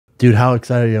Dude, how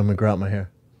excited are you? I'm gonna grow out my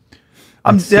hair.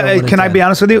 Can I be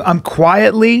honest with you? I'm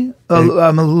quietly,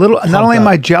 I'm a little. Not only am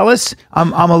I jealous,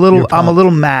 I'm a little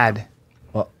mad.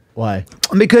 Why?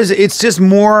 Because it's just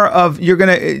more of you're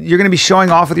gonna be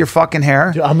showing off with your fucking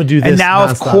hair. Dude, I'm gonna do this. And now,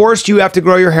 of course, you have to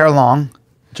grow your hair long.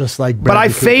 Just like. But I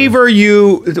favor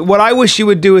you. What I wish you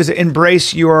would do is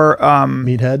embrace your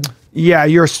meathead. Yeah,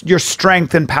 your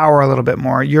strength and power a little bit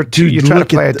more. You try to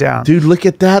play it down. Dude, look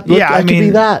at that. Look, I mean, could be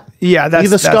that. Yeah,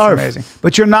 that's amazing.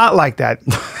 But you're not like that.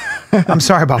 I'm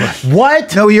sorry, Bubba.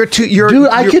 What? No, you're too. Dude,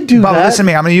 I could do Bubba, that. listen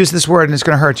to me. I'm going to use this word, and it's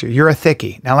going to hurt you. You're a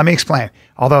thickie. Now let me explain.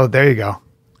 Although there you go.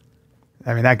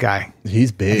 I mean, that guy.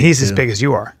 He's big. He's as big as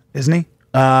you are, isn't he?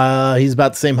 He's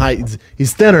about the same height.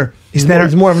 He's thinner. He's thinner.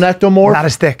 He's more of an ectomorph. Not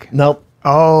as thick. Nope.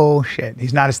 Oh shit,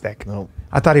 he's not as thick. Nope.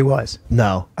 I thought he was.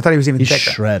 No. I thought he was even thicker. He's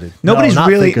shredded.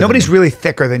 Nobody's really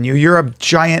thicker than you. You're a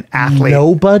giant athlete.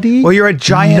 Nobody? Well, you're a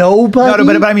giant. Nobody?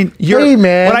 No, but I mean, hey,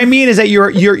 man. What I mean is that you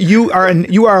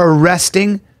are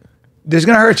arresting. This is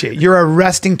gonna hurt you. You're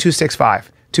arresting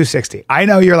 265, 260. I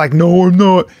know you're like, no, I'm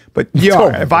not. But you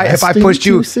are. If I pushed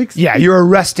you, 260? Yeah, you're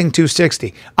arresting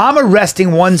 260. I'm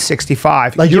arresting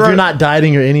 165. Like if you're not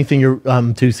dieting or anything, you're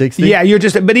 260. Yeah, you're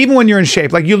just. But even when you're in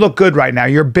shape, like you look good right now.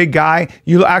 You're a big guy.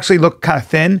 You actually look kind of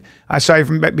thin. I saw you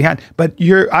from behind. But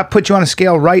I put you on a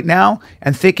scale right now,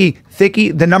 and thicky.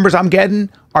 The numbers I'm getting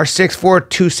are 6'4",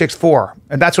 264,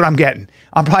 and that's what I'm getting.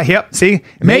 I'm probably see,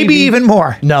 maybe even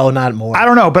more. No, not more. I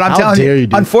don't know, but I'm telling you.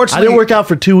 Unfortunately, I didn't work out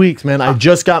for 2 weeks, man. I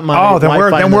just got my. Oh, then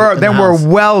we're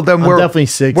definitely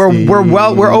 60.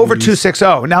 We're over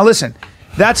 260. Now listen,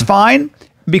 that's fine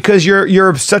because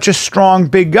you're such a strong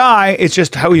big guy. It's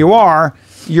just who you are.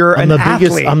 You're an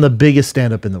athlete. I'm the biggest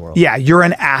stand-up in the world. Yeah, you're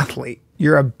an athlete.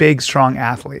 You're a big, strong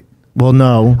athlete. Well,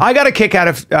 no. I got a kick out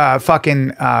of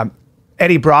fucking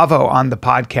Eddie Bravo on the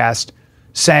podcast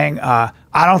saying, I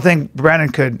don't think Brennan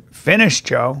could finish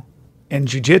Joe in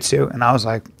jiu-jitsu. And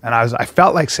I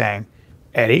felt like saying,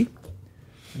 Eddie,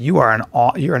 you're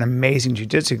an amazing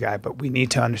jiu-jitsu guy, but we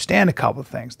need to understand a couple of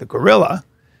things. The gorilla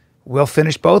will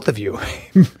finish both of you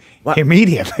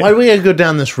immediately. Why do we gotta go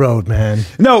down this road, man?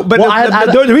 No, but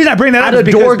the reason I bring that up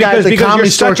is because you're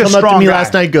such a strong guy. Come up to me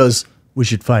last night, goes, we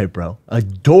should fight, bro. A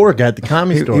door guy at the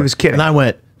comedy store. He was kidding. And I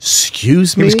went,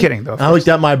 excuse me? He was kidding, though. I looked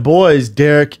at my boys,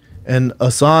 Derek and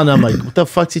Asan. I'm like, what the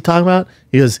fuck's he talking about?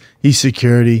 He goes, he's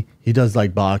security. He does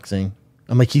like boxing.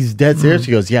 I'm like, he's dead serious.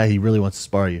 He goes, yeah, he really wants to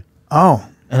spar you. Oh.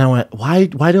 And I went,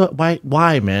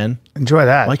 why, man? Enjoy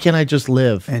that. Why can't I just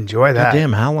live? Enjoy that. God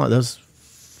damn, how long? That was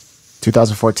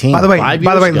 2014. By the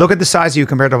way, look at the size of you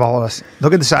compared to all of us.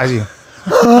 Look at the size of you.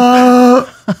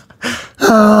 Dude,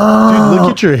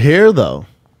 look at your hair, though.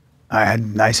 I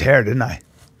had nice hair, didn't I?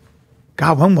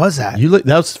 God, when was that?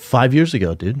 That was 5 years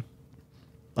ago, dude.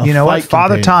 You know what?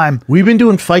 Father Time. We've been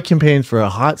doing fight campaigns for a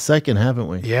hot second, haven't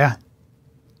we? Yeah.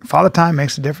 Father Time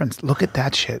makes a difference. Look at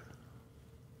that shit.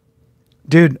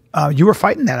 Dude, you were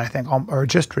fighting that, I think, or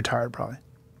just retired probably.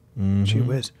 Gee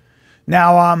whiz.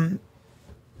 Now,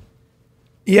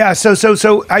 yeah, so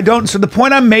the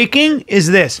point I'm making is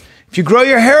this. If you grow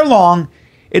your hair long,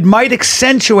 it might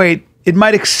accentuate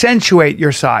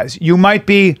your size. You might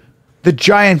be the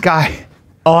giant guy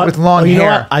with long hair. You know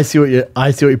what? I see what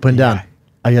you're putting down.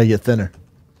 I gotta get thinner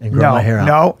and grow my hair out.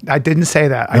 No, I didn't say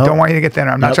that. I don't want you to get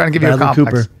thinner. I'm not trying to give you a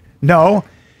complex. Cooper. No,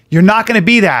 you're not going to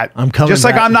be that. I'm coming. Just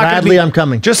like I'm not going to be. I'm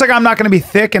coming. Just like I'm not going to be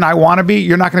thick and I want to be.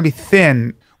 You're not going to be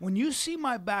thin. When you see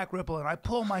my back ripple and I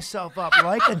pull myself up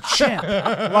like a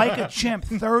chimp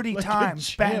 30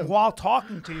 times bang, while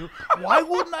talking to you, why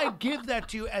wouldn't I give that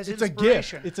to you as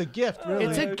inspiration? It's a gift, really.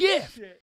 It's a gift.